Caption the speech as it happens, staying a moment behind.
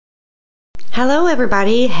Hello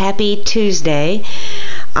everybody, happy Tuesday.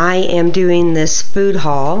 I am doing this food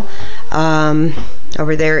haul.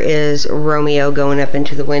 Over there is Romeo going up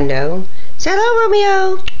into the window. Say hello,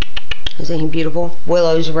 Romeo. Isn't he beautiful?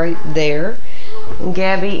 Willow's right there. And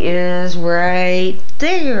Gabby is right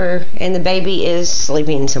there. And the baby is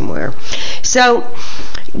sleeping somewhere. So,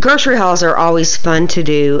 grocery hauls are always fun to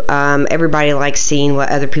do. Everybody likes seeing what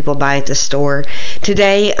other people buy at the store.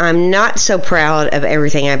 Today, I'm not so proud of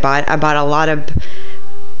everything I bought. I bought a lot of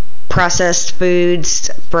processed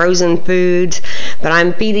foods, frozen foods, but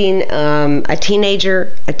I'm feeding a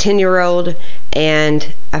teenager, a 10-year-old,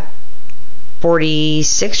 and a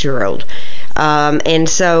 46-year-old. And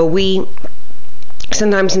so we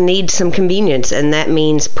sometimes need some convenience, and that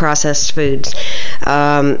means processed foods.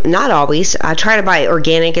 Not always. I try to buy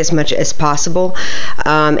organic as much as possible,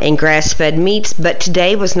 and grass-fed meats, but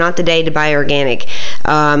today was not the day to buy organic,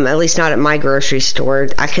 at least not at my grocery store.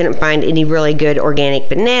 I couldn't find any really good organic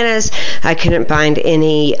bananas. I couldn't find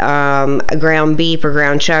any ground beef or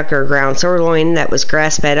ground chuck or ground sirloin that was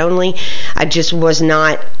grass-fed only. I just was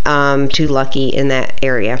not too lucky in that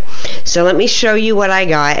area. So let me show you what I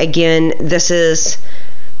got. Again, this is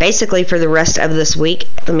basically for the rest of this week.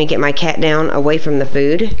 Let me get my cat down away from the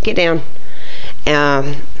food. Get down.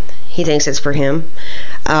 He thinks it's for him.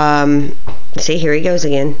 See, here he goes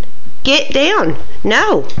again. Get down.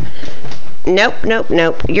 No.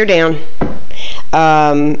 Nope. You're down.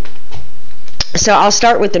 So I'll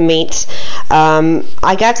start with the meats.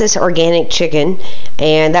 I got this organic chicken,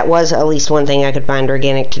 and that was at least one thing I could find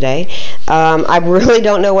organic today. I really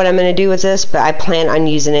don't know what I'm going to do with this, but I plan on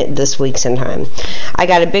using it this week sometime. I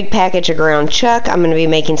got a big package of ground chuck. I'm going to be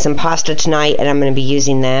making some pasta tonight, and I'm going to be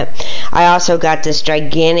using that. I also got this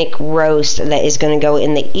gigantic roast that is going to go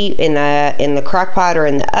in the crock pot or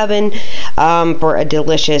in the oven for a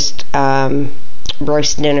delicious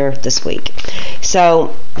roast dinner this week.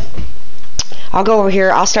 So I'll go over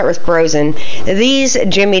here. I'll start with frozen. These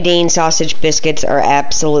Jimmy Dean sausage biscuits are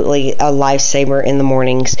absolutely a lifesaver in the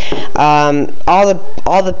mornings. All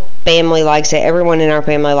the family likes it. Everyone in our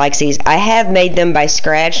family likes these. I have made them by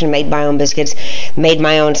scratch and made my own biscuits, made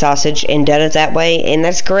my own sausage, and done it that way, and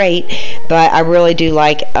that's great. But I really do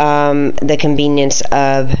like the convenience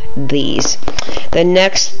of these. The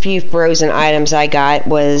next few frozen items I got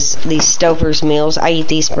was these Stouffer's meals. I eat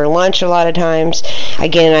these for lunch a lot of times.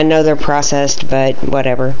 Again, I know they're processed, but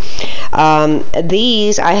whatever.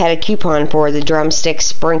 These I had a coupon for, the drumstick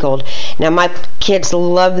sprinkled. Now my kids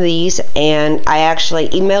love these, and I actually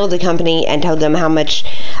emailed the company and told them how much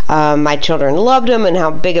my children loved them and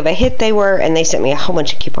how big of a hit they were, and they sent me a whole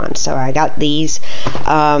bunch of coupons. So I got these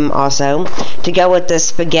also. To go with the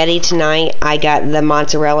spaghetti tonight, I got the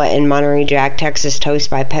mozzarella and Monterey Jack Texas Toast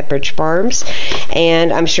by Pepperidge Farms,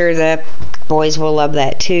 and I'm sure the boys will love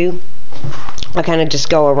that too. I kind of just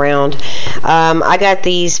go around. I got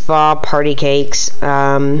these fall party cakes.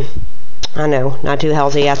 I know, not too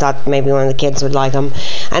healthy. I thought maybe one of the kids would like them.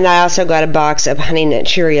 And I also got a box of Honey Nut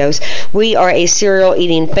Cheerios. We are a cereal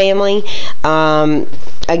eating family.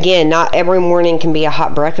 Again, not every morning can be a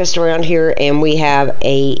hot breakfast around here, and we have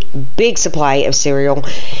a big supply of cereal.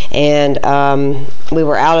 And we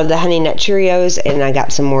were out of the Honey Nut Cheerios, and I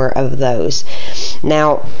got some more of those.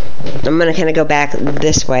 Now, I'm going to kind of go back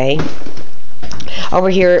this way. Over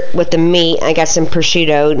here with the meat, I got some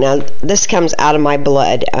prosciutto. Now, this comes out of my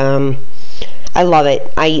blood. I love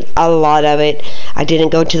it. I eat a lot of it. I didn't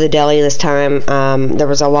go to the deli this time. There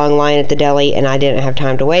was a long line at the deli, and I didn't have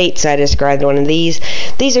time to wait, so I just grabbed one of these.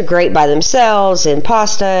 These are great by themselves in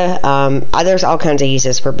pasta. There's all kinds of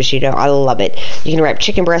uses for prosciutto. I love it. You can wrap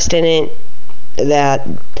chicken breast in it.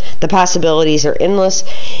 The possibilities are endless.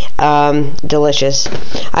 Delicious.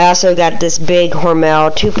 I also got this big Hormel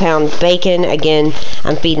 2-pound bacon. Again,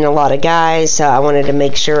 I'm feeding a lot of guys, so I wanted to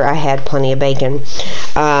make sure I had plenty of bacon.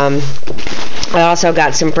 I also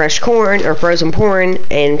got some fresh corn, or frozen corn,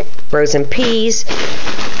 and frozen peas.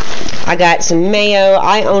 I got some mayo.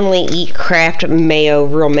 I only eat Kraft mayo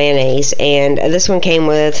real mayonnaise, and this one came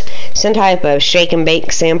with some type of shake and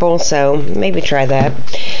bake sample, so maybe try that.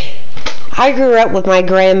 I grew up with my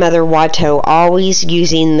grandmother Watto always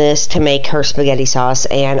using this to make her spaghetti sauce,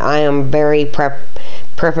 and I am very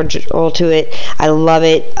preferential to it. I love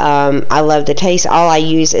it. I love the taste. All I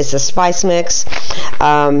use is the spice mix,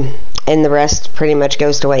 and the rest pretty much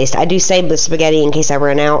goes to waste. I do save the spaghetti in case I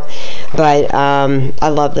run out, but I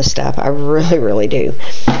love the stuff. I really, really do.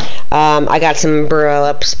 I got some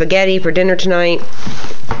burlap spaghetti for dinner tonight.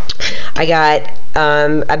 I got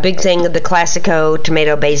a big thing of the Classico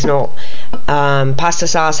tomato basil pasta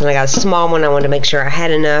sauce, and I got a small one. I wanted to make sure I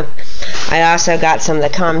had enough. I also got some of the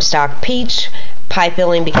Comstock peach pie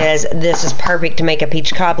filling because this is perfect to make a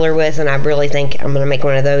peach cobbler with, and I really think I'm going to make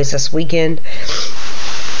one of those this weekend.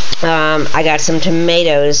 I got some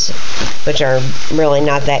tomatoes, which are really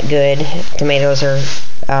not that good. Tomatoes are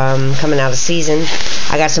coming out of season.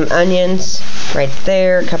 I got some onions right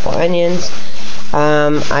there, a couple onions.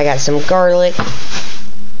 I got some garlic.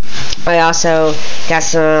 I also got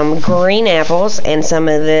some green apples and some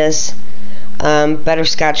of this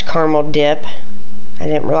butterscotch caramel dip. I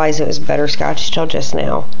didn't realize it was butterscotch till just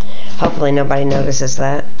now. Hopefully nobody notices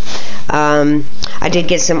that. I did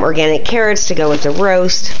get some organic carrots to go with the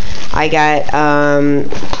roast. I got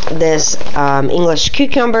this English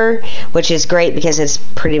cucumber, which is great because it's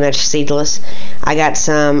pretty much seedless. I got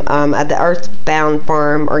some of the Earthbound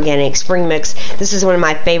Farm organic spring mix. This is one of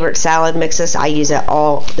my favorite salad mixes. I use it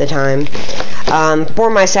all the time. For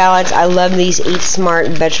my salads, I love these Eat Smart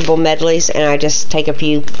vegetable medleys, and I just take a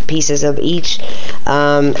few pieces of each,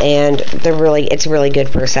 and it's really good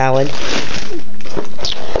for a salad.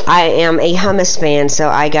 I am a hummus fan, so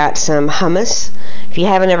I got some hummus. If you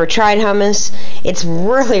haven't ever tried hummus, it's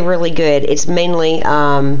really, really good. It's mainly,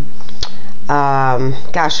 gosh,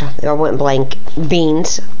 I went blank.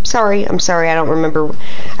 Beans. I'm sorry, I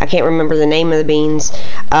can't remember the name of the beans.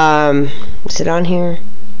 Is it on here?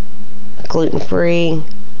 Gluten-free.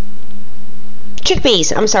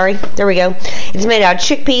 Chickpeas. I'm sorry. There we go. It's made out of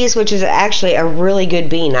chickpeas, which is actually a really good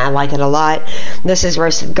bean. I like it a lot. This is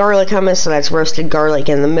roasted garlic hummus, so that's roasted garlic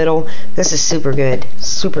in the middle. This is super good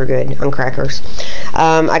on crackers.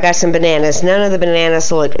 I got some bananas. None of the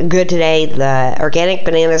bananas look good today. The organic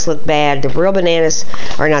bananas look bad. The real bananas,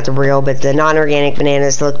 or not the real, but the non-organic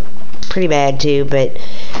bananas look pretty bad too, but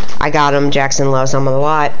I got them. Jackson loves them a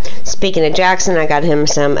lot. Speaking of Jackson, I got him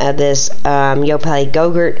some of this Yoplait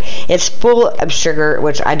Go-Gurt. It's full of sugar,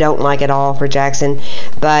 which I don't like at all for Jackson,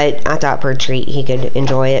 but I thought for a treat he could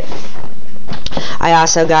enjoy it. I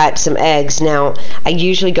also got some eggs. Now, I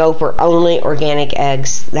usually go for only organic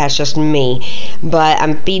eggs. That's just me. But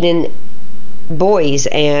I'm feeding boys,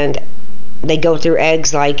 and they go through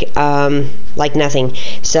eggs like nothing.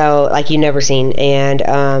 So, like you never seen. And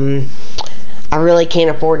I really can't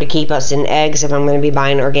afford to keep us in eggs if I'm going to be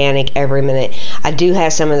buying organic every minute. I do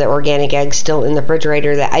have some of the organic eggs still in the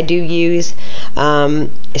refrigerator that I do use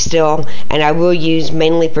still, and I will use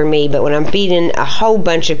mainly for me, but when I'm feeding a whole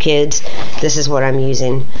bunch of kids, this is what I'm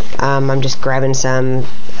using. I'm just grabbing some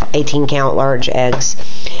 18-count large eggs.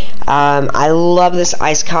 I love this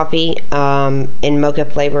iced coffee in mocha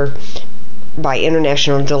flavor by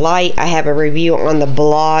International Delight. I have a review on the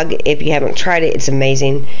blog. If you haven't tried it, it's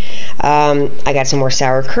amazing. I got some more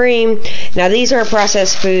sour cream. Now, these are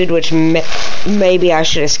processed food, which maybe I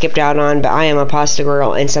should have skipped out on, but I am a pasta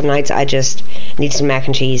girl, and some nights I just need some mac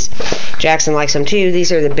and cheese. Jackson likes them too.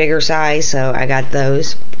 These are the bigger size, so I got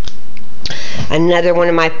those. Another one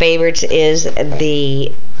of my favorites is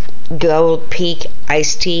the Gold Peak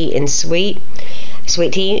iced tea and sweet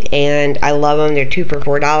tea, and I love them. They're 2 for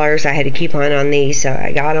 $4. I had a coupon on these, so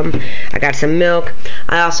I got them. I got some milk.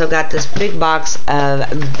 I also got this big box of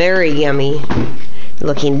very yummy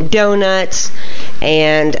looking donuts,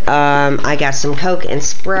 and I got some Coke and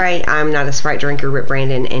Sprite. I'm not a Sprite drinker, but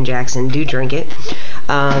Brandon and Jackson do drink it.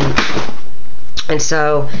 And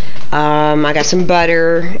so I got some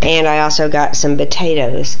butter, and I also got some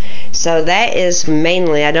potatoes. So that is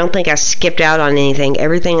mainly, I don't think I skipped out on anything.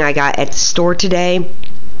 Everything I got at the store today.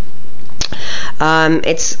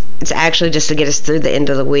 It's actually just to get us through the end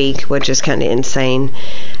of the week, which is kind of insane.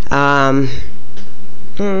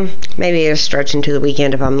 Maybe a stretch into the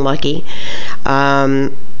weekend if I'm lucky.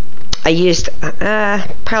 I used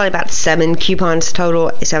probably about 7 coupons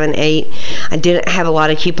total, 7, 8. I didn't have a lot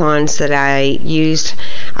of coupons that I used.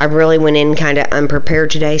 I really went in kind of unprepared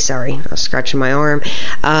today. Sorry, I was scratching my arm.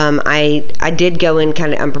 I did go in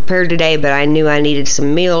kind of unprepared today, but I knew I needed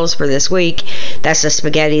some meals for this week. That's the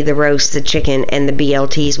spaghetti, the roast, the chicken, and the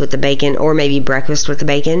BLTs with the bacon, or maybe breakfast with the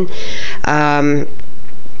bacon.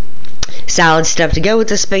 Salad stuff to go with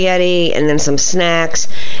the spaghetti, and then some snacks.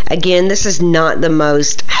 Again, this is not the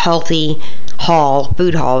most healthy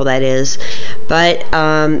food haul that is, but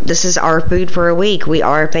this is our food for a week. We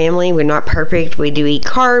are a family. We're not perfect. We do eat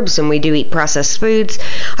carbs, and we do eat processed foods.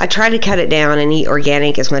 I try to cut it down and eat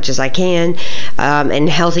organic as much as I can, and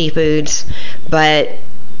healthy foods, but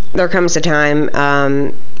there comes a time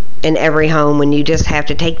in every home when you just have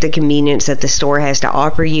to take the convenience that the store has to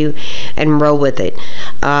offer you and roll with it.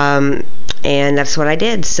 And that's what I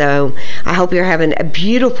did. So I hope you're having a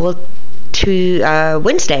beautiful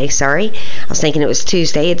Wednesday. Sorry, I was thinking it was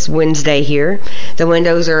Tuesday. It's Wednesday here. The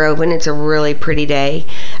windows are open. It's a really pretty day.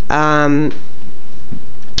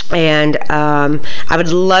 And I would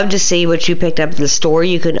love to see what you picked up at the store.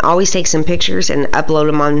 You can always take some pictures and upload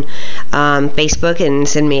them on Facebook and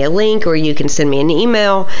send me a link, or you can send me an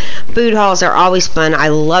email. Food hauls are always fun. I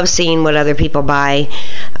love seeing what other people buy.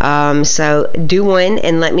 So do one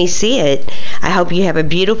and let me see it. I hope you have a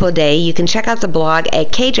beautiful day. You can check out the blog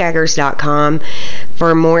at kjaggers.com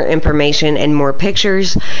for more information and more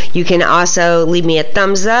pictures. You can also leave me a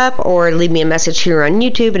thumbs up or leave me a message here on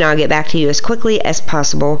YouTube, and I'll get back to you as quickly as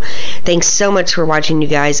possible. Thanks so much for watching, you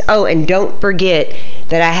guys. Oh, and don't forget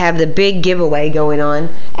that I have the big giveaway going on.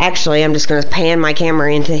 Actually, I'm just going to pan my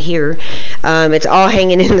camera into here. It's all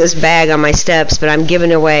hanging in this bag on my steps, but I'm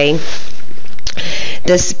giving away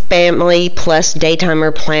this Family Plus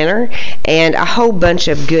Daytimer Planner and a whole bunch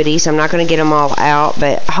of goodies. I'm not going to get them all out,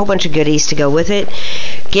 but a whole bunch of goodies to go with it.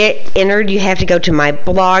 Get entered. You have to go to my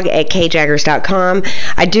blog at kjaggers.com.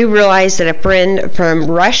 I do realize that a friend from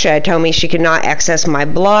Russia told me she could not access my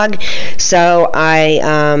blog, so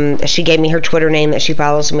she gave me her Twitter name that she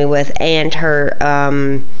follows me with and her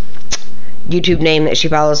YouTube name that she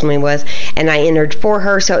follows me with, and I entered for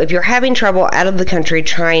her. So if you're having trouble out of the country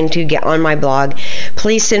trying to get on my blog,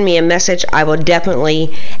 please send me a message. I will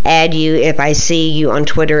definitely add you if I see you on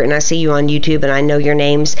Twitter and I see you on YouTube and I know your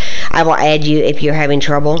names. I will add you if you're having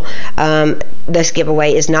trouble. This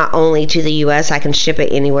giveaway is not only to the US. I can ship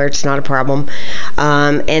it anywhere. It's not a problem.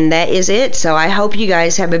 And that is it. So I hope you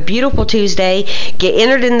guys have a beautiful Tuesday. Get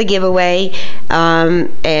entered in the giveaway,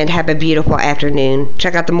 and have a beautiful afternoon.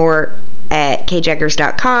 Check out the more at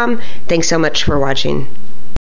kjaggers.com. Thanks so much for watching.